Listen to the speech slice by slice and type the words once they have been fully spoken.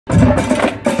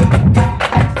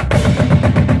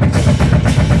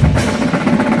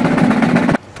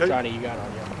Ronnie, you got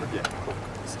on you. Yeah.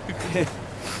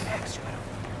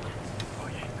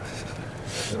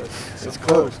 It's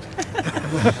closed.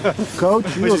 Coach,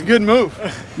 Which is a good move.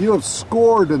 You have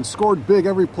scored and scored big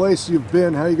every place you've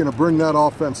been. How are you going to bring that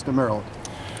offense to Maryland?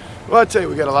 Well, I'd tell you,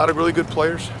 we got a lot of really good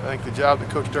players. I think the job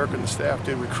that Coach Terp and the staff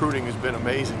did recruiting has been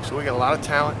amazing. So we got a lot of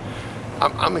talent.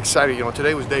 I'm excited. You know,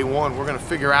 today was day one. We're going to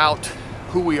figure out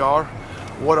who we are,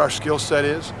 what our skill set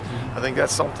is. I think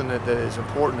that's something that is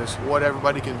important, is what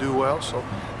everybody can do well. So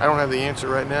I don't have the answer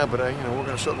right now, but you know, we're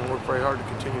going to certainly work very hard to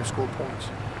continue to score points.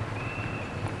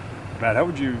 Matt, how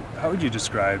would you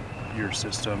describe your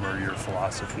system or your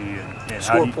philosophy and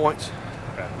score points?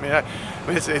 Okay. I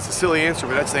mean, it's a silly answer,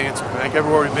 but that's the answer. I think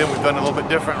everywhere we've been, we've done a little bit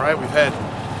different, right? We've had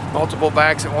multiple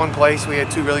backs at one place. We had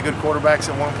two really good quarterbacks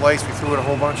at one place. We threw it a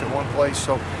whole bunch at one place.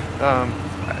 So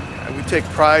we take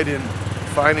pride in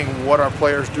finding what our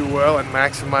players do well and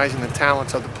maximizing the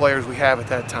talents of the players we have at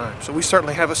that time. So we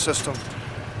certainly have a system,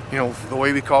 you know, the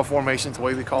way we call formations, the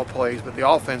way we call plays, but the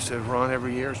offensive run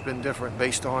every year has been different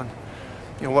based on,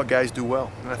 you know, what guys do well.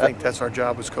 And I think that's our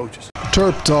job as coaches.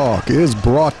 Terp Talk is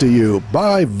brought to you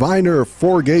by Viner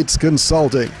Forgates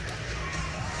Consulting.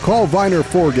 Call Viner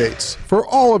Forgates for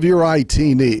all of your IT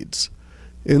needs.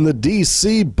 In the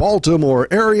D.C. Baltimore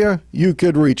area, you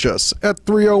could reach us at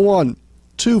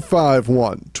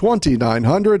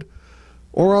 301-251-2900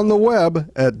 or on the web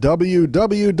at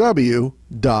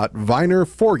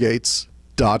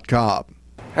www.vinerforgates.com.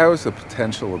 How is the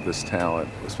potential of this talent,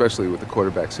 especially with the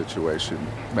quarterback situation,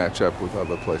 match up with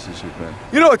other places you've been?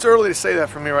 You know, it's early to say that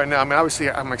for me right now. I mean, obviously,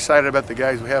 I'm excited about the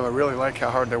guys we have. I really like how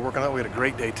hard they're working out. We had a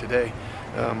great day today.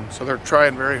 So they're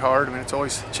trying very hard. I mean, it's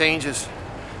always changes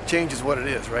what it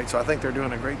is, right? So I think they're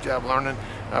doing a great job learning.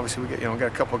 Obviously, we got a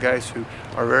couple of guys who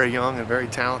are very young and very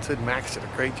talented. Max did a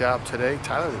great job today.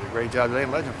 Tyler did a great job today,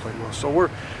 and Legend played well. So we're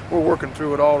working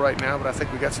through it all right now, but I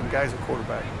think we got some guys at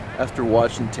quarterback. After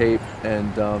watching tape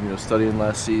and studying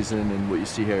last season and what you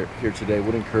see here today,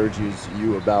 what encourages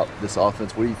you about this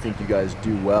offense? What do you think you guys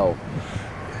do well?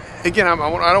 Again, I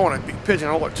don't want to be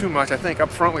pigeonhole it too much. I think up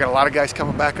front we got a lot of guys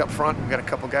coming back up front. We got a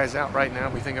couple guys out right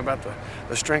now. We think about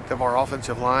the strength of our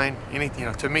offensive line.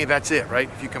 To me, that's it, right?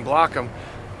 If you can block them,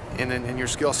 and your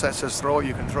skill set says throw it,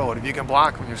 you can throw it. If you can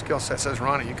block them, your skill set says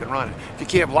run it, you can run it. If you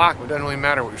can't block them, it doesn't really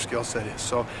matter what your skill set is.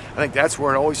 So I think that's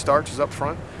where it always starts, is up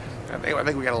front. I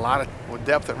think we got a lot of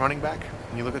depth at running back.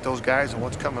 When you look at those guys and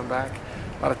what's coming back,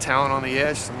 a lot of talent on the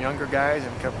edge, some younger guys,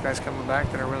 and a couple guys coming back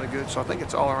that are really good. So I think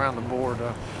it's all around the board.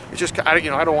 It's just, I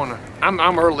don't want to.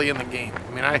 I'm early in the game.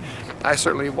 I mean, I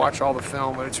certainly watch all the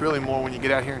film, but it's really more when you get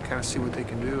out here and kind of see what they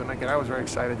can do. And again, I was very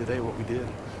excited today what we did.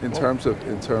 In terms of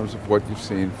what you've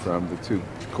seen from the two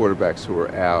quarterbacks who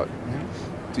are out,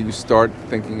 do you start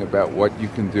thinking about what you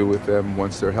can do with them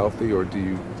once they're healthy, or do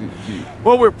you?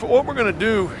 Well, what we're going to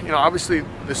do, obviously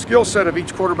the skill set of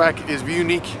each quarterback is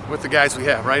unique with the guys we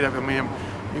have, right? I mean,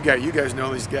 you guys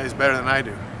know these guys better than I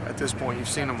do. At this point, you've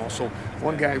seen them all. So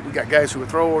one guy, we got guys who are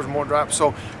throwers, more drops.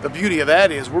 So the beauty of that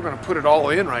is we're going to put it all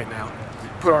in right now,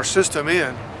 put our system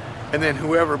in, and then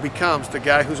whoever becomes the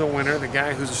guy who's a winner, the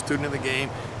guy who's a student of the game,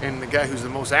 and the guy who's the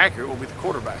most accurate will be the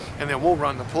quarterback. And then we'll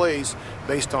run the plays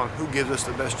based on who gives us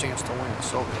the best chance to win.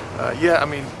 So, yeah, I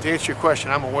mean, to answer your question,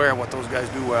 I'm aware of what those guys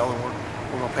do well, and we're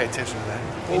going to pay attention to that.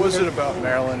 What was it about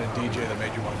Maryland and DJ that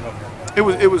made you want to come here?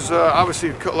 It was obviously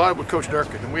a lot with Coach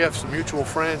Durkin, and we have some mutual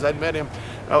friends. I'd met him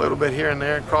a little bit here and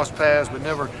there, crossed paths, but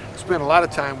never spent a lot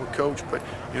of time with Coach. But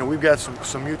we've got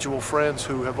some mutual friends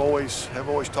who have always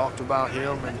talked about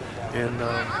him, and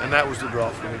that was the draw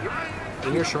for me.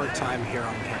 In your short time here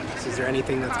on campus, is there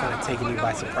anything that's kind of taken you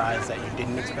by surprise that you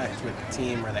didn't expect with the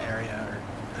team or the area or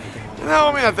anything? No,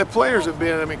 I mean, the players have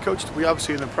been, Coach, we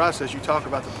obviously in the process, you talk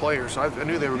about the players, so I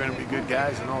knew they were going to be good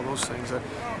guys and all those things.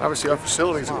 Obviously, our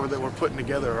facilities that we're putting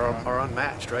together are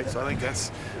unmatched, right? So I think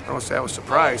that's, I don't want to say I was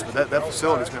surprised, but that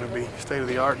facility is going to be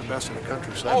state-of-the-art and the best in the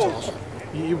country, so that's awesome.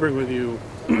 You bring with you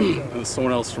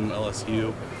someone else from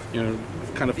LSU,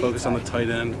 kind of focus on the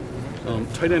tight end.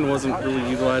 Tight end wasn't really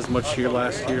utilized much here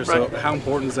last year, so how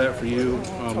important is that for you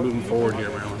moving forward here,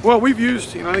 Maryland? Well, we've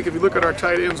used, I think if you look at our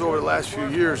tight ends over the last few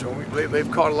years, they've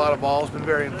caught a lot of balls, been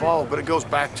very involved, but it goes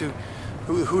back to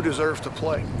who deserves to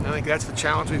play. And I think that's the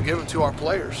challenge we've given to our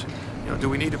players. Do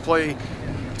we need to play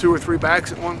 2 or 3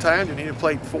 backs at one time? Do we need to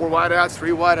play 4 wideouts,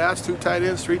 3 wideouts, 2 tight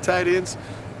ends, 3 tight ends,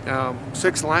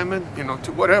 6 linemen,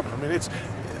 to whatever. I mean,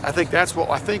 I think that's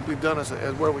what I think we've done as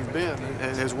where we've been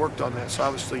and has worked on that. So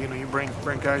obviously, you bring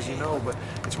guys but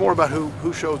it's more about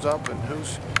who shows up and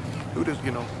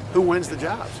who wins the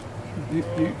jobs. If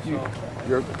you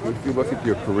look at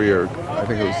your career, I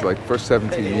think it was like first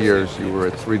 17 years you were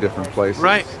at 3 different places.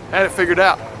 Right, had it figured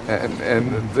out.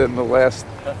 and then the last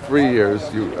 3 years,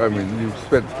 you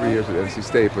spent 3 years at NC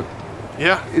State, but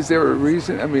yeah. Is there a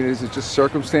reason? I mean, is it just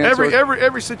circumstance?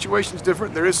 Every situation is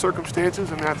different. There is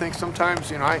circumstances, and I think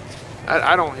sometimes,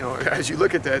 I don't, as you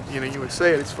look at that, you would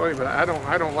say it. It's funny, but I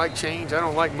don't like change. I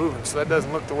don't like moving, so that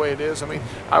doesn't look the way it is. I mean,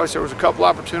 obviously there was a couple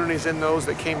opportunities in those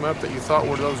that came up that you thought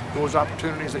were those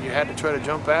opportunities that you had to try to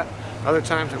jump at. Other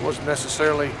times it wasn't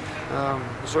necessarily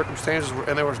the circumstances,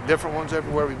 and there was different ones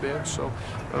everywhere we've been. So,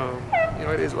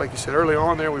 it is like you said early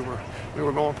on there. We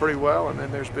were going pretty well, and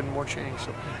then there's been more change.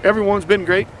 So everyone's been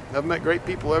great. I've met great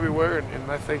people everywhere,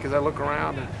 and I think as I look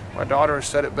around, and my daughter has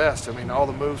said it best. I mean, all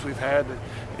the moves we've had,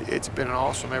 it's been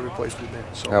awesome every place we've been.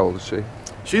 So, how old is she?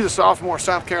 She's a sophomore in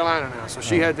South Carolina now, so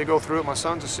she had to go through it. My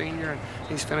son's a senior, and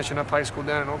he's finishing up high school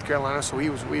down in North Carolina, so he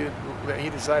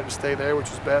decided to stay there, which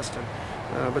was best.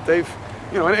 And but they've,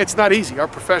 and it's not easy. Our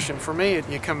profession, for me,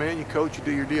 you come in, you coach, you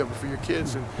do your deal, but for your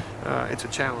kids, and it's a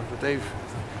challenge. But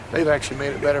they've actually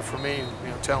made it better for me,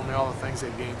 and telling me all the things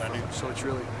they've gained from it. So it's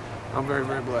really, I'm very,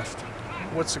 very blessed.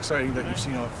 What's exciting that you've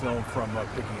seen on film from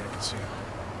picking at casino?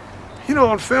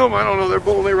 On film, I don't know, they're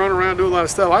bold, they run around, do a lot of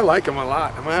stuff. I like them a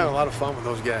lot. I have a lot of fun with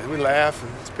those guys. We laugh,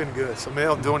 and it's been good. So they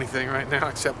don't do anything right now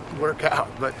except work out.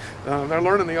 But they're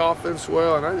learning the offense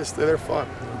well, and they're fun.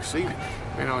 See,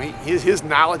 his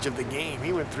knowledge of the game,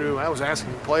 he went through, I was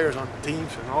asking the players on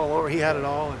teams and all over, he had it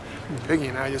all. And Piggy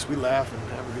and I we laugh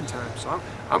and have a good time. So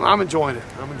I'm enjoying it.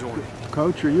 I'm enjoying it.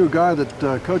 Coach, are you a guy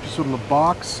that coaches from the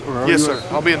box? Or yes, sir.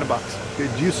 I'll be in the box.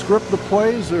 Okay, do you script the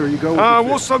plays, or you go with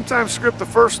we'll sometimes script the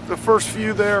first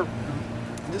few there.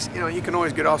 Just, you can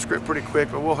always get off script pretty quick,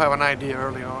 but we'll have an idea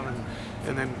early on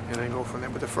and then go from there.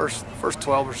 But the first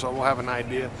 12 or so, we'll have an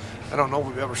idea. I don't know if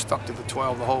we've ever stuck to the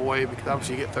 12 the whole way, because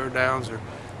obviously you get third downs or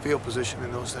field position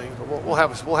and those things. But we'll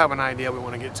have an idea we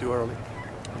want to get to early.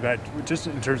 That just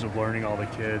in terms of learning all the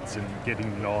kids and getting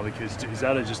to know all the kids, is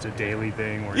that just a daily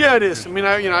thing? Where yeah, it is. I mean,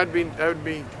 I would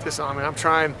be dishonest. I'm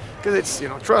trying, because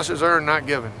it's trust is earned, not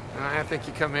given. And I think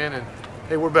you come in and,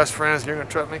 hey, we're best friends, and you're going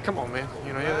to trust me. Come on, man.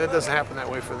 It doesn't happen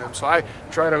that way for them. So I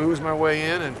try to ooze my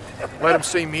way in and let them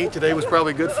see me. Today was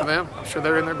probably good for them. I'm sure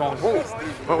they're in there going, whoa,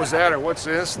 what was that, or what's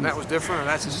this, and that was different, or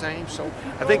that's the same. So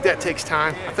I think that takes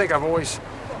time. I think I've always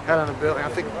had an ability. I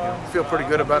think I feel pretty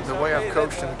good about the way I've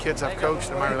coached and the kids I've coached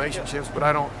and my relationships. But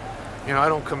I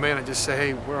don't come in and just say,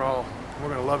 hey, we're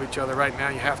going to love each other right now.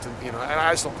 You have to, and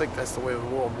I just don't think that's the way the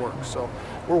world works. So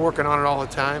we're working on it all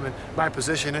the time. And my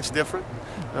position, it's different.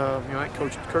 Like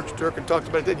Coach Durkin talked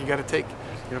about it. You got to take,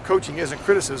 coaching isn't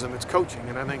criticism, it's coaching.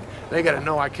 And I think they got to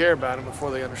know I care about them before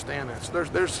they understand that. So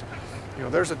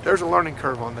there's a learning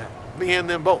curve on that. Me and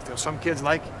them both. Some kids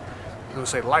but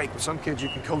some kids you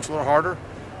can coach a little harder.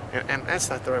 And that's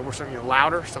not the right word. Some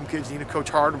louder. Some kids need to coach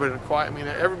harder, but in a quiet. I mean,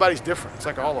 everybody's different. It's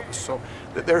like all of us. So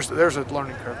there's a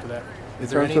learning curve to that. Is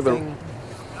there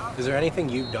anything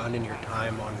you've done in your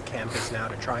time on campus now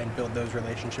to try and build those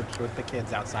relationships with the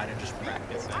kids outside of just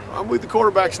practice? I'm with the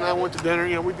quarterbacks now. Went to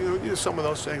dinner. We do some of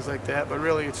those things like that. But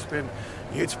really, it's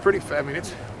pretty. I mean,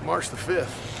 it's March the 5th.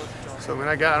 So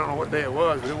I don't know what day it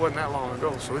was, but it wasn't that long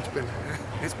ago. So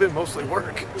it's been mostly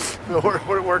work.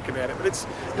 We're working at it, but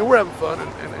we're having fun,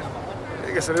 and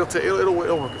like I said, it'll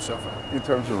work itself out. In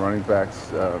terms of running backs,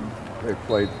 they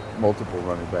played multiple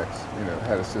running backs.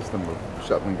 Had a system of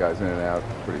shuttling guys in and out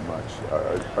pretty much.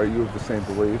 Are you of the same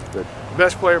belief that the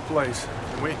best player plays?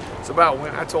 It's about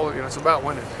winning. I told you, it's about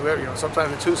winning.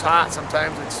 Sometimes it's who's hot.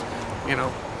 Sometimes it's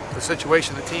the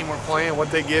situation, the team we're playing, what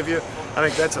they give you. I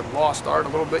think that's a lost art a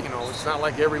little bit. It's not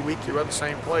like every week you run the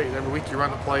same plays. Every week you run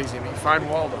the plays. You find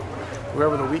Waldo,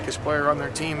 whoever the weakest player on their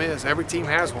team is. Every team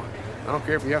has one. I don't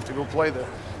care if you have to go play the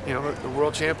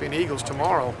world champion Eagles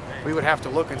tomorrow. We would have to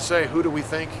look and say, who do we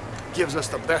think gives us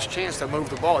the best chance to move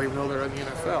the ball, even though they're in the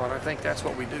NFL? And I think that's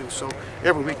what we do. So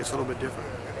every week it's a little bit different.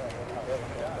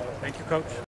 Thank you, Coach.